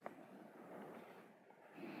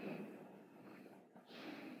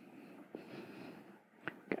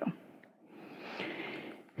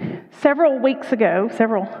Several weeks ago,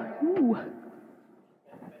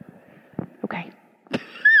 okay.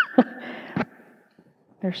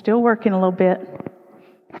 They're still working a little bit.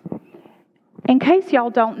 In case y'all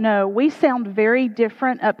don't know, we sound very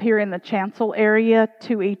different up here in the chancel area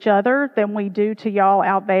to each other than we do to y'all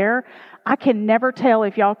out there. I can never tell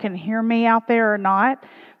if y'all can hear me out there or not.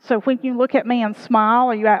 So when you look at me and smile,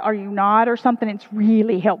 or you nod or something, it's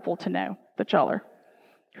really helpful to know that y'all are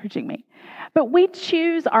encouraging me. But we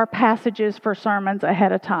choose our passages for sermons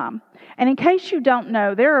ahead of time. And in case you don't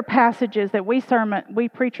know, there are passages that we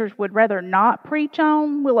preachers would rather not preach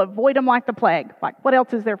on. We'll avoid them like the plague. Like, what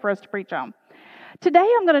else is there for us to preach on? Today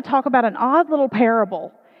I'm going to talk about an odd little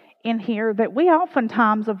parable in here that we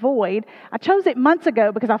oftentimes avoid. I chose it months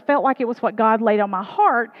ago because I felt like it was what God laid on my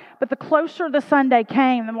heart, but the closer the Sunday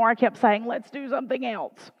came, the more I kept saying, let's do something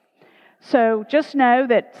else. So just know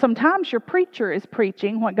that sometimes your preacher is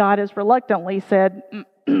preaching what God has reluctantly said,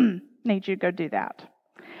 need you to go do that.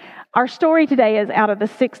 Our story today is out of the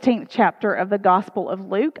 16th chapter of the Gospel of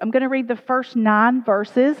Luke. I'm going to read the first 9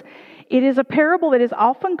 verses. It is a parable that is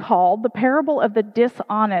often called the parable of the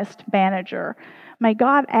dishonest manager. May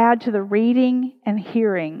God add to the reading and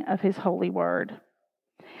hearing of His holy word.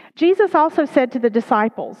 Jesus also said to the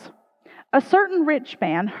disciples, "A certain rich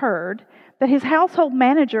man heard that his household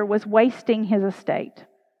manager was wasting his estate.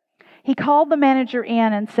 He called the manager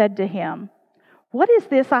in and said to him, 'What is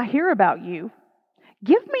this I hear about you?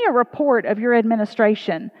 Give me a report of your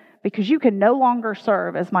administration, because you can no longer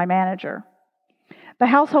serve as my manager.' The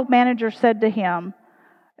household manager said to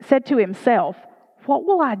himself, 'What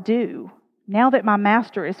will I do now that my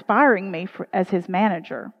master is firing me as his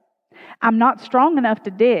manager? I'm not strong enough to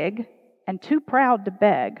dig and too proud to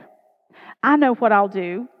beg. I know what I'll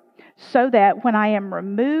do, so that when I am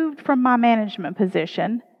removed from my management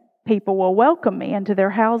position, people will welcome me into their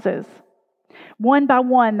houses.' One by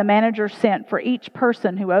one, the manager sent for each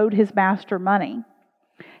person who owed his master money.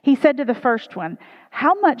 He said to the first one,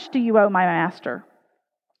 'How much do you owe my master?'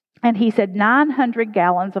 And he said, 900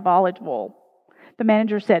 gallons of olive oil. The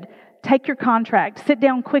manager said, 'Take your contract, sit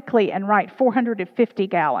down quickly and write 450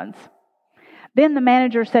 gallons. Then the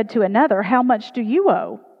manager said to another, 'How much do you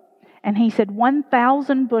owe?' And he said,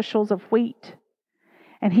 1,000 bushels of wheat.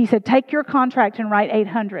 And he said, 'Take your contract and write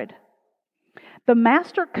 800. The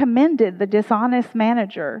master commended the dishonest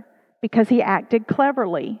manager because he acted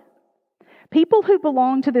cleverly. People who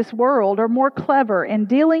belong to this world are more clever in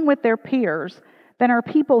dealing with their peers than are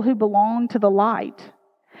people who belong to the light.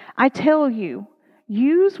 I tell you,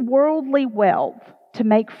 use worldly wealth to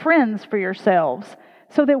make friends for yourselves,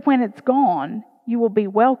 so that when it's gone, you will be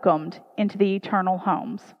welcomed into the eternal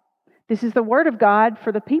homes.' This is the word of God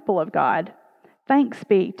for the people of God. Thanks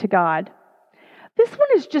be to God." This one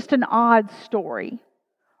is just an odd story.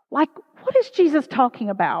 Like, what is Jesus talking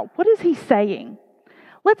about? What is he saying?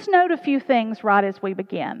 Let's note a few things right as we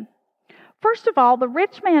begin. First of all, the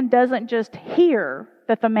rich man doesn't just hear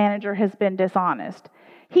that the manager has been dishonest.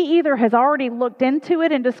 He either has already looked into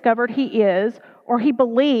it and discovered he is, or he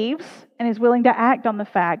believes and is willing to act on the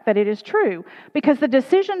fact that it is true, because the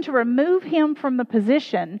decision to remove him from the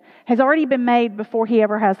position has already been made before he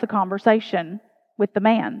ever has the conversation with the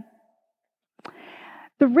man.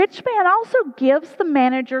 The rich man also gives the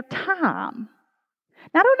manager time.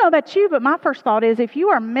 Now, I don't know about you, but my first thought is, if you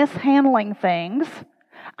are mishandling things,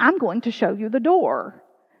 I'm going to show you the door.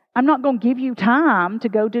 I'm not going to give you time to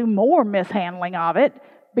go do more mishandling of it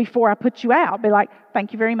before I put you out. Be like,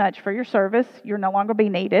 "Thank you very much for your service. You're no longer be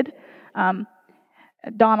needed.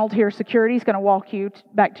 Donald here, security, is going to walk you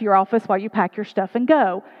back to your office while you pack your stuff and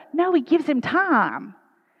go." No, he gives him time.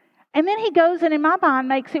 And then he goes and, in my mind,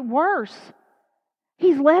 makes it worse.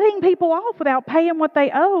 He's letting people off without paying what they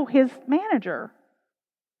owe his manager.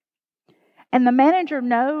 And the manager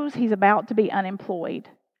knows he's about to be unemployed.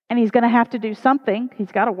 And he's going to have to do something.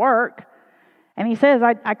 He's got to work. And he says,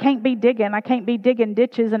 I can't be digging. I can't be digging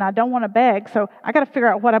ditches, and I don't want to beg. So I got to figure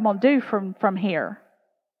out what I'm going to do from here.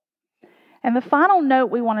 And the final note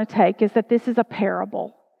we want to take is that this is a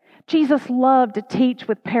parable. Jesus loved to teach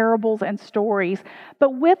with parables and stories.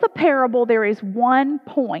 But with a parable, there is one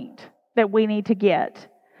point that we need to get.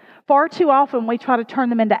 Far too often we try to turn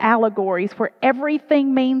them into allegories where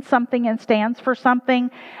everything means something and stands for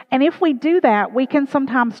something. And if we do that, we can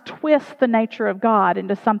sometimes twist the nature of God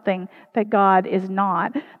into something that God is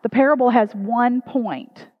not. The parable has one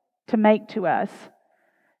point to make to us.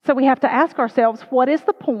 So we have to ask ourselves, what is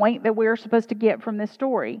the point that we're supposed to get from this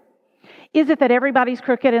story? Is it that everybody's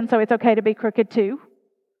crooked and so it's okay to be crooked too?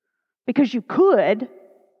 Because you could,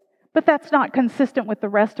 but that's not consistent with the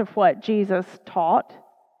rest of what Jesus taught.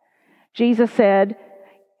 Jesus said,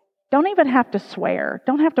 Don't even have to swear.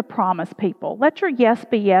 Don't have to promise people. Let your yes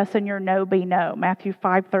be yes and your no be no. Matthew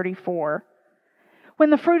 5:34. When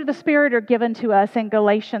the fruit of the Spirit are given to us in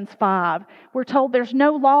Galatians 5, we're told there's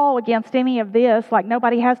no law against any of this, like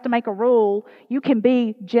nobody has to make a rule. You can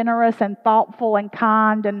be generous and thoughtful and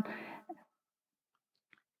kind.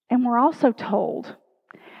 And we're also told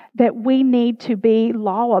that we need to be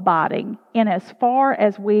law-abiding in as far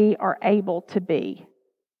as we are able to be.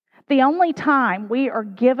 The only time we are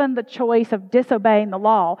given the choice of disobeying the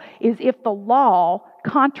law is if the law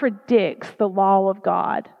contradicts the law of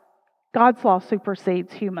God. God's law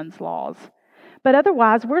supersedes humans' laws. But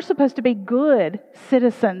otherwise, we're supposed to be good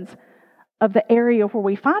citizens of the area where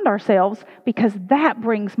we find ourselves, because that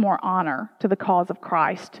brings more honor to the cause of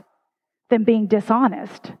Christ than being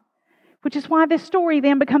dishonest. Which is why this story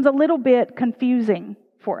then becomes a little bit confusing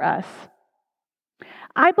for us.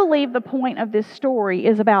 I believe the point of this story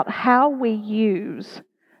is about how we use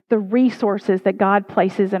the resources that God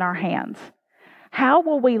places in our hands. How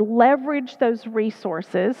will we leverage those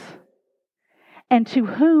resources? And to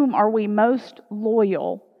whom are we most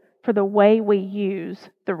loyal for the way we use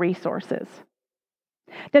the resources?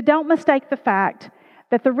 Now, don't mistake the fact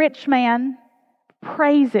that the rich man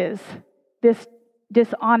praises this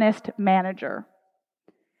dishonest manager.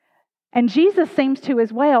 And Jesus seems to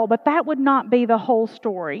as well, but that would not be the whole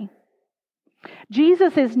story.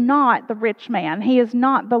 Jesus is not the rich man. He is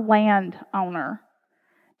not the landowner.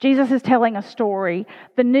 Jesus is telling a story.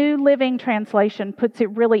 The New Living Translation puts it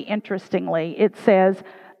really interestingly. It says,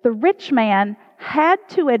 the rich man had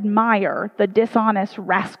to admire the dishonest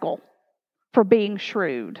rascal for being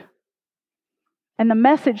shrewd. And the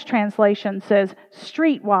Message translation says,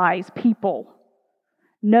 streetwise people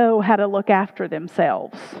know how to look after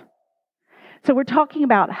themselves. So we're talking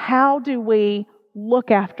about how do we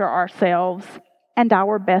look after ourselves and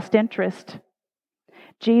our best interest.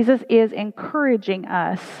 Jesus is encouraging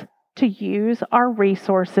us to use our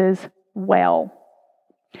resources well.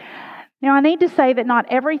 Now, I need to say that not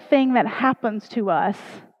everything that happens to us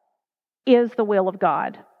is the will of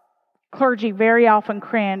God. Clergy very often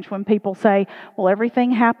cringe when people say, well,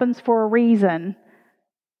 everything happens for a reason.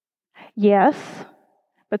 Yes,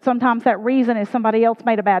 but sometimes that reason is somebody else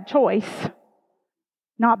made a bad choice,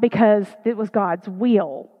 not because it was God's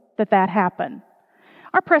will that happened.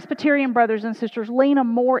 Our Presbyterian brothers and sisters lean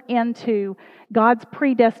more into God's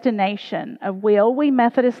predestination of will. We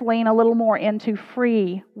Methodists lean a little more into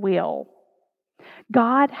free will.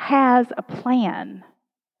 God has a plan.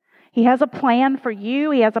 He has a plan for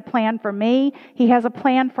you. He has a plan for me. He has a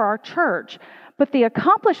plan for our church. But the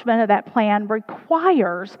accomplishment of that plan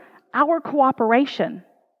requires our cooperation.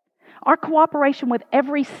 Our cooperation with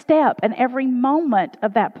every step and every moment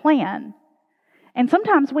of that plan. And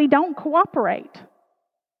sometimes we don't cooperate.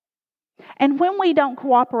 And when we don't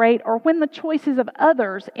cooperate, or when the choices of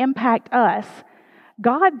others impact us,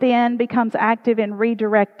 God then becomes active in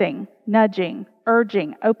redirecting, nudging,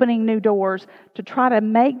 urging, opening new doors to try to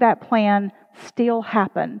make that plan still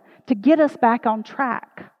happen, to get us back on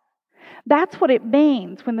track. That's what it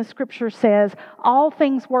means when the Scripture says, all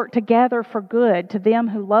things work together for good to them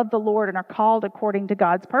who love the Lord and are called according to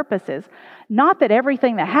God's purposes. Not that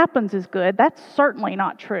everything that happens is good. That's certainly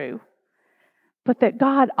not true. But that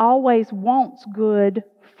God always wants good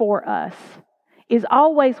for us, is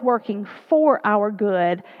always working for our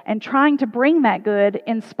good and trying to bring that good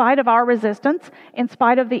in spite of our resistance, in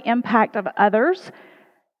spite of the impact of others.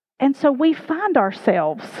 And so we find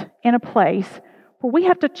ourselves in a place where we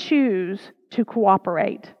have to choose to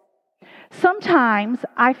cooperate. Sometimes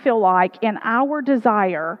I feel like in our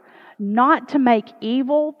desire not to make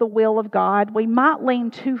evil the will of God, we might lean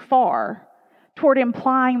too far toward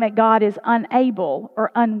implying that God is unable or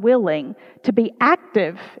unwilling to be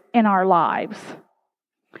active in our lives.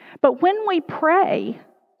 But when we pray,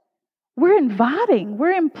 we're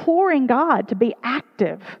imploring God to be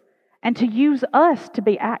active and to use us to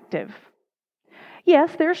be active.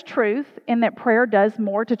 Yes, there's truth in that prayer does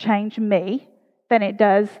more to change me than it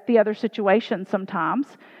does the other situation sometimes.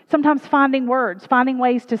 Sometimes finding words, finding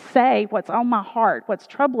ways to say what's on my heart, what's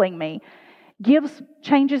troubling me,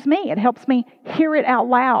 changes me. It helps me hear it out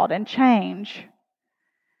loud and change.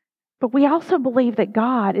 But we also believe that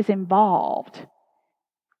God is involved.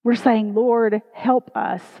 We're saying, Lord, help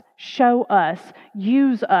us, show us,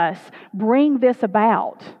 use us, bring this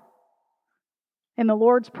about. In the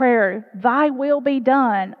Lord's Prayer, thy will be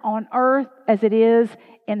done on earth as it is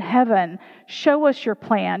in heaven. Show us your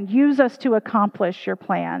plan. Use us to accomplish your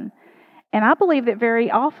plan. And I believe that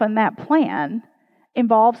very often that plan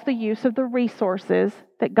involves the use of the resources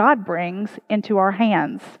that God brings into our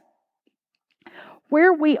hands.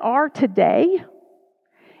 Where we are today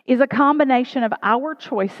is a combination of our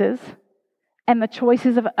choices and the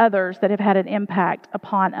choices of others that have had an impact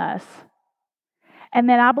upon us. And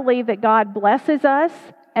then I believe that God blesses us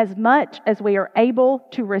as much as we are able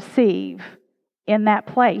to receive in that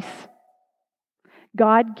place.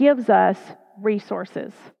 God gives us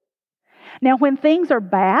resources. Now, when things are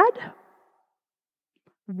bad,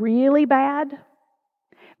 really bad,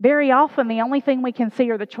 very often the only thing we can see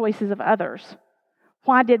are the choices of others.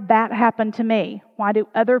 Why did that happen to me? Why do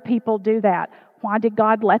other people do that? Why did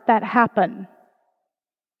God let that happen?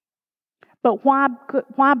 But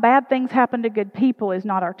why bad things happen to good people is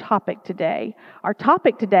not our topic today. Our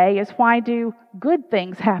topic today is why do good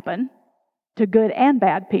things happen to good and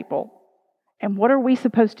bad people? And what are we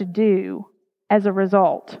supposed to do as a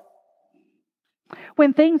result?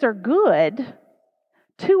 When things are good,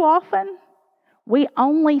 too often we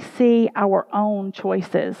only see our own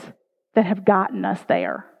choices that have gotten us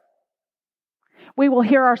there. We will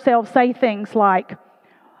hear ourselves say things like,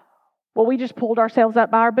 well, we just pulled ourselves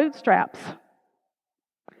up by our bootstraps.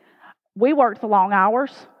 We worked the long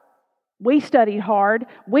hours. We studied hard.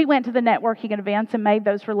 We went to the networking events and made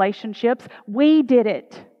those relationships. We did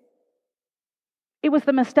it. It was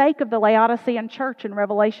the mistake of the Laodicean church in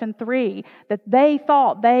Revelation 3 that they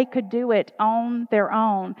thought they could do it on their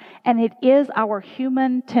own. And it is our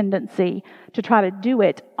human tendency to try to do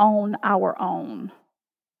it on our own.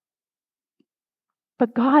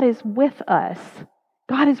 But God is with us.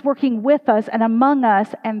 God is working with us and among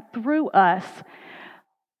us and through us.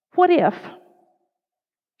 What if?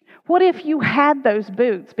 What if you had those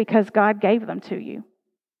boots because God gave them to you?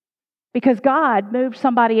 Because God moved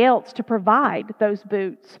somebody else to provide those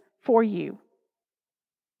boots for you?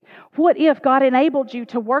 What if God enabled you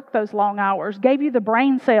to work those long hours, gave you the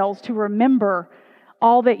brain cells to remember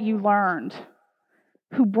all that you learned,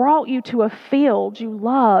 who brought you to a field you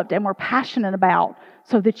loved and were passionate about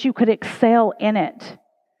so that you could excel in it?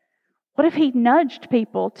 What if He nudged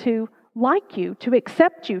people to like you, to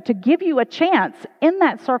accept you, to give you a chance in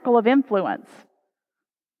that circle of influence?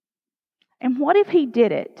 And what if He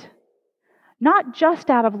did it not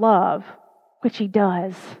just out of love, which He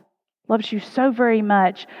does, loves you so very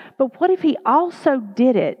much, but what if He also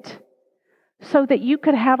did it so that you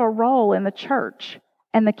could have a role in the church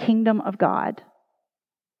and the kingdom of God?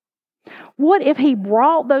 What if He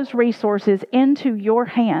brought those resources into your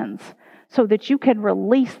hands so that you can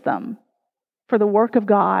release them for the work of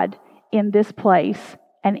God in this place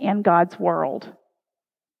and in God's world?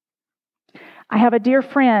 I have a dear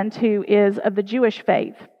friend who is of the Jewish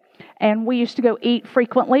faith. And we used to go eat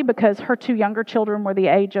frequently because her two younger children were the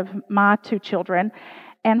age of my two children.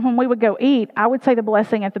 And when we would go eat, I would say the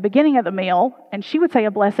blessing at the beginning of the meal, and she would say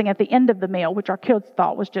a blessing at the end of the meal, which our kids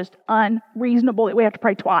thought was just unreasonable that we have to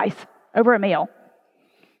pray twice over a meal.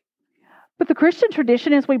 But the Christian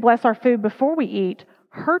tradition is we bless our food before we eat.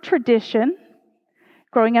 Her tradition,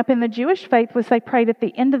 growing up in the Jewish faith, was they prayed at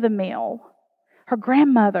the end of the meal. Her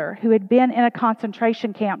grandmother, who had been in a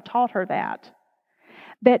concentration camp, taught her that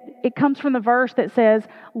it comes from the verse that says,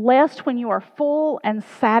 lest when you are full and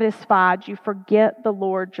satisfied, you forget the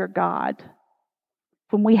Lord your God.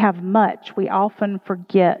 When we have much, we often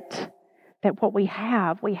forget that what we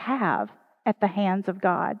have at the hands of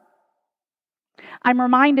God. I'm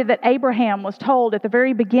reminded that Abraham was told at the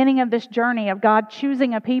very beginning of this journey of God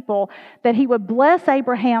choosing a people that He would bless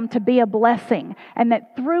Abraham to be a blessing, and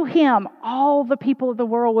that through him all the people of the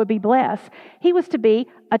world would be blessed. He was to be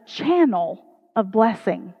a channel of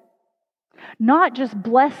blessing. Not just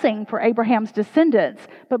blessing for Abraham's descendants,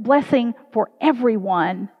 but blessing for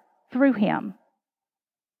everyone through him.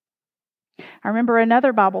 I remember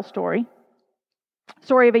another Bible story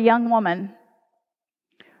of a young woman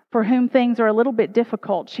for whom things are a little bit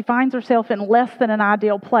difficult. She finds herself in less than an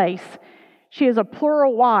ideal place. She is a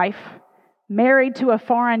plural wife, married to a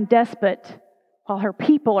foreign despot, while her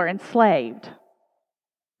people are enslaved.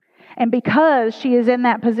 And because she is in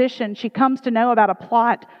that position, she comes to know about a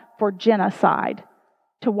plot for genocide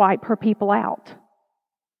to wipe her people out.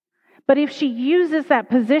 But if she uses that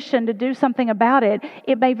position to do something about it,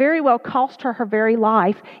 it may very well cost her her very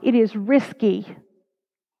life. It is risky.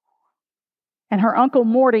 And her Uncle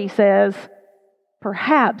Morty says,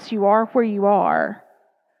 perhaps you are where you are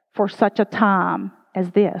for such a time as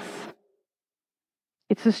this.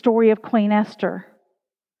 It's the story of Queen Esther.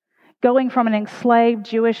 Going from an enslaved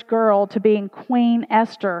Jewish girl to being Queen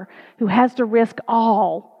Esther, who has to risk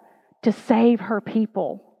all to save her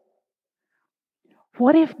people.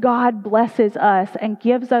 What if God blesses us and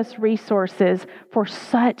gives us resources for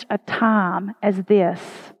such a time as this?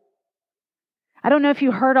 I don't know if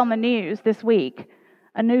you heard on the news this week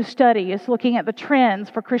A new study is looking at the trends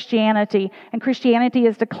for Christianity, and Christianity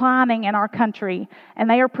is declining in our country, and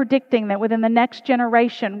they are predicting that within the next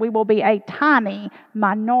generation we will be a tiny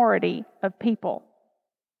minority of people.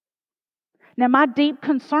 Now, my deep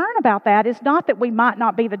concern about that is not that we might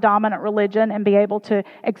not be the dominant religion and be able to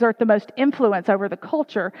exert the most influence over the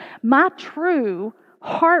culture. My true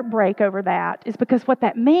heartbreak over that is because what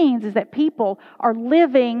that means is that people are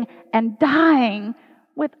living and dying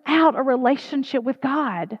without a relationship with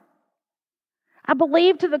God. I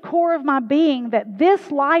believe to the core of my being that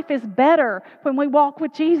this life is better when we walk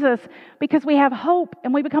with Jesus because we have hope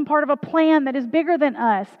and we become part of a plan that is bigger than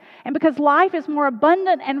us, and because life is more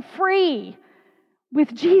abundant and free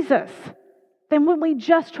with Jesus than when we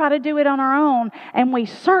just try to do it on our own. And we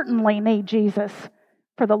certainly need Jesus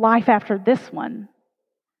for the life after this one.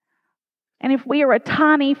 And if we are a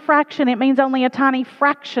tiny fraction, it means only a tiny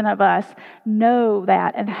fraction of us know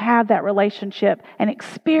that and have that relationship and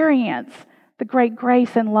experience the great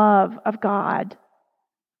grace and love of God.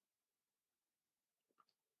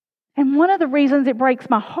 And one of the reasons it breaks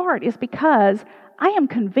my heart is because I am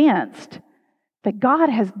convinced that God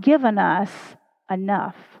has given us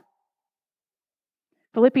enough.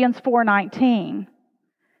 Philippians 4:19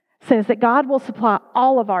 says that God will supply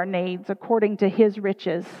all of our needs according to His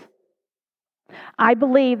riches. I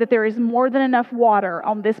believe that there is more than enough water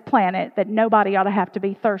on this planet that nobody ought to have to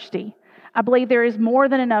be thirsty. I believe there is more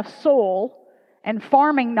than enough soil and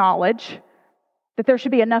farming knowledge that there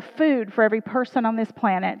should be enough food for every person on this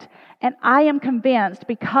planet. And I am convinced,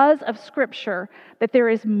 because of Scripture, that there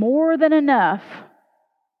is more than enough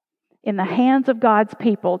in the hands of God's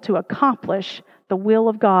people to accomplish the will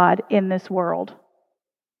of God in this world.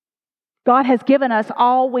 God has given us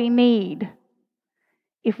all we need.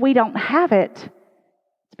 If we don't have it,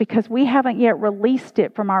 it's because we haven't yet released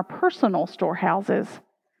it from our personal storehouses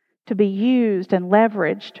to be used and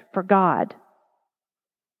leveraged for God.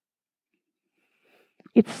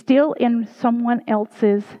 It's still in someone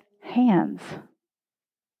else's hands.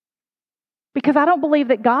 Because I don't believe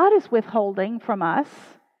that God is withholding from us.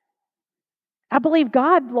 I believe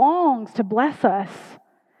God longs to bless us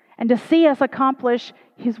and to see us accomplish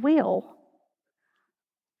His will.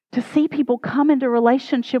 To see people come into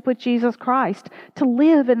relationship with Jesus Christ, to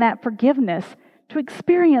live in that forgiveness, to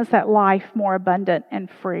experience that life more abundant and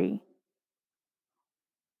free.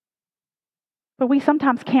 But we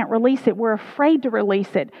sometimes can't release it. We're afraid to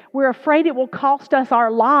release it. We're afraid it will cost us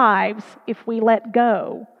our lives if we let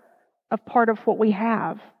go of part of what we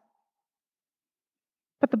have.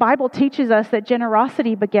 But the Bible teaches us that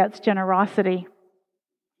generosity begets generosity.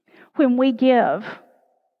 When we give,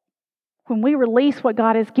 when we release what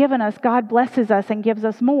God has given us, God blesses us and gives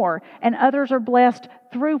us more. And others are blessed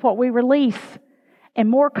through what we release. And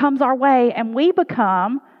more comes our way, and we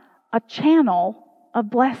become a channel of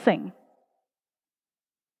blessing.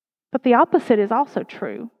 But the opposite is also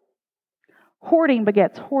true. Hoarding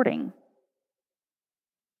begets hoarding.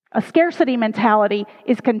 A scarcity mentality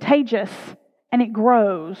is contagious, and it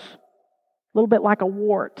grows a little bit like a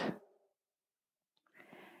wart.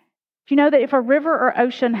 Do you know that if a river or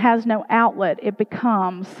ocean has no outlet, it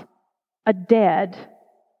becomes a dead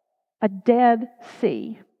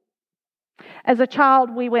sea? As a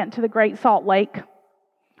child, we went to the Great Salt Lake,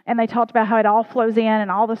 and they talked about how it all flows in and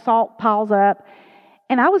all the salt piles up.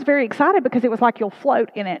 And I was very excited because it was like you'll float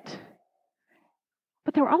in it.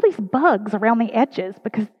 But there were all these bugs around the edges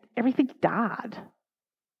because everything died.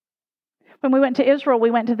 When we went to Israel,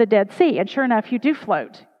 we went to the Dead Sea, and sure enough, you do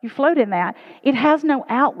float. You float in that. It has no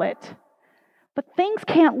outlet. But things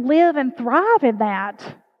can't live and thrive in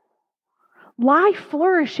that. Life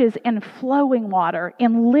flourishes in flowing water,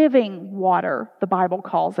 in living water, the Bible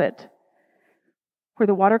calls it, where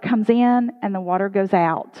the water comes in and the water goes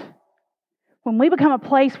out. When we become a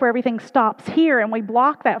place where everything stops here and we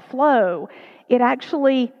block that flow, it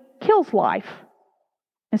actually kills life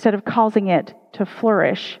instead of causing it to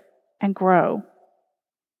flourish and grow.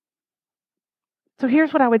 So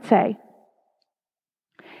here's what I would say.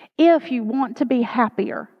 If you want to be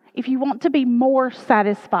happier, if you want to be more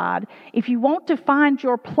satisfied, if you want to find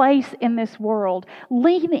your place in this world,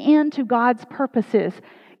 lean into God's purposes.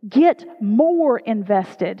 Get more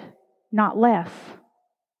invested, not less.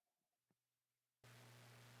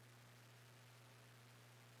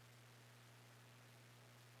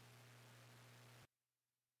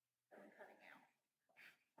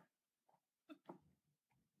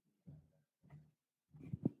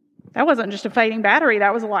 That wasn't just a fading battery.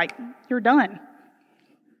 That was like, you're done.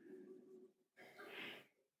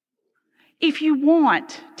 If you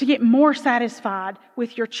want to get more satisfied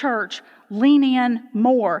with your church, lean in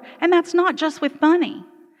more. And that's not just with money.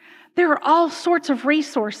 There are all sorts of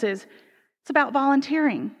resources. It's about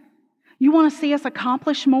volunteering. You want to see us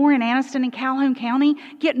accomplish more in Anniston and Calhoun County?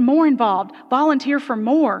 Get more involved. Volunteer for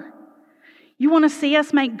more. You want to see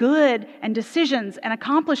us make good and decisions and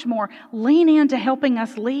accomplish more? Lean into helping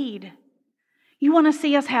us lead. You want to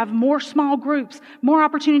see us have more small groups, more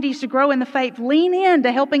opportunities to grow in the faith? Lean in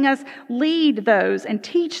to helping us lead those and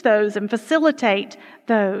teach those and facilitate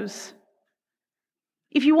those.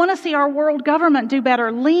 If you want to see our world government do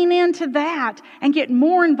better, lean into that and get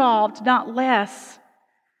more involved, not less.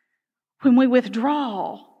 When we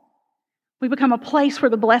withdraw, we become a place where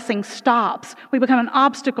the blessing stops. We become an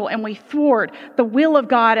obstacle and we thwart the will of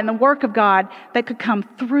God and the work of God that could come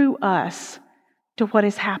through us to what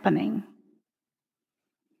is happening.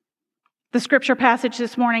 The scripture passage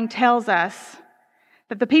this morning tells us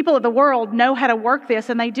that the people of the world know how to work this,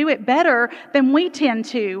 and they do it better than we tend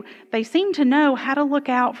to. They seem to know how to look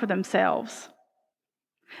out for themselves.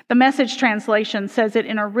 The Message translation says it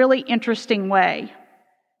in a really interesting way,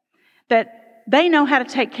 that they know how to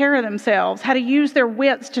take care of themselves, how to use their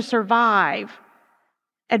wits to survive.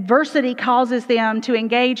 Adversity causes them to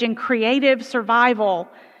engage in creative survival.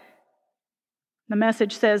 The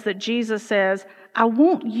Message says that Jesus says, I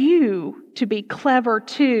want you to be clever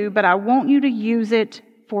too, but I want you to use it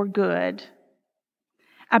for good.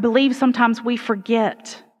 I believe sometimes we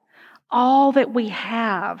forget all that we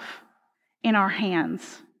have in our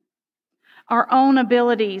hands. Our own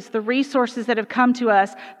abilities, the resources that have come to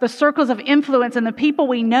us, the circles of influence, and the people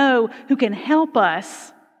we know who can help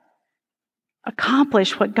us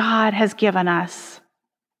accomplish what God has given us.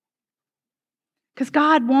 Because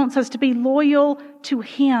God wants us to be loyal to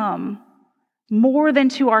Him more than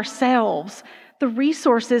to ourselves. The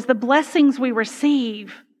resources, the blessings we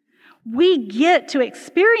receive, we get to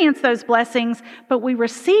experience those blessings, but we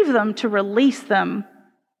receive them to release them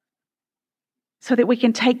so that we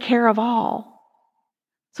can take care of all,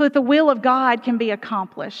 so that the will of God can be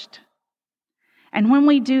accomplished. And when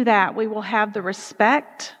we do that, we will have the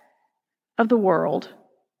respect of the world.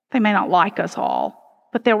 They may not like us all,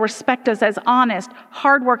 but they'll respect us as honest,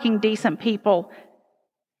 hardworking, decent people.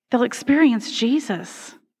 They'll experience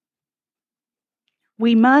Jesus.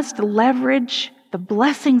 We must leverage the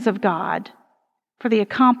blessings of God for the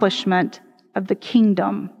accomplishment of the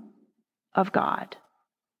kingdom of God.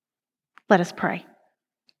 Let us pray.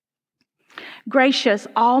 Gracious,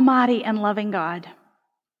 almighty, and loving God,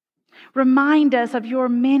 remind us of your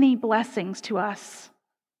many blessings to us.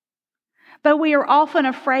 Though we are often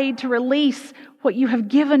afraid to release what you have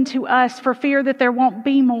given to us for fear that there won't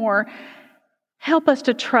be more, help us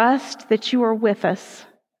to trust that you are with us,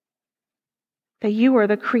 that you are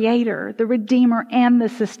the creator, the redeemer, and the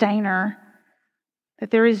sustainer, that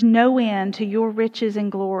there is no end to your riches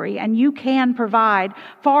and glory, and you can provide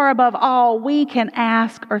far above all we can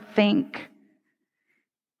ask or think,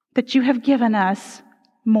 that you have given us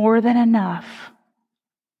more than enough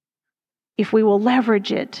if we will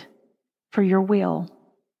leverage it for your will.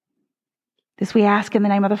 This we ask in the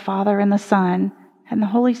name of the Father, and the Son, and the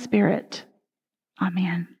Holy Spirit.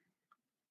 Amen.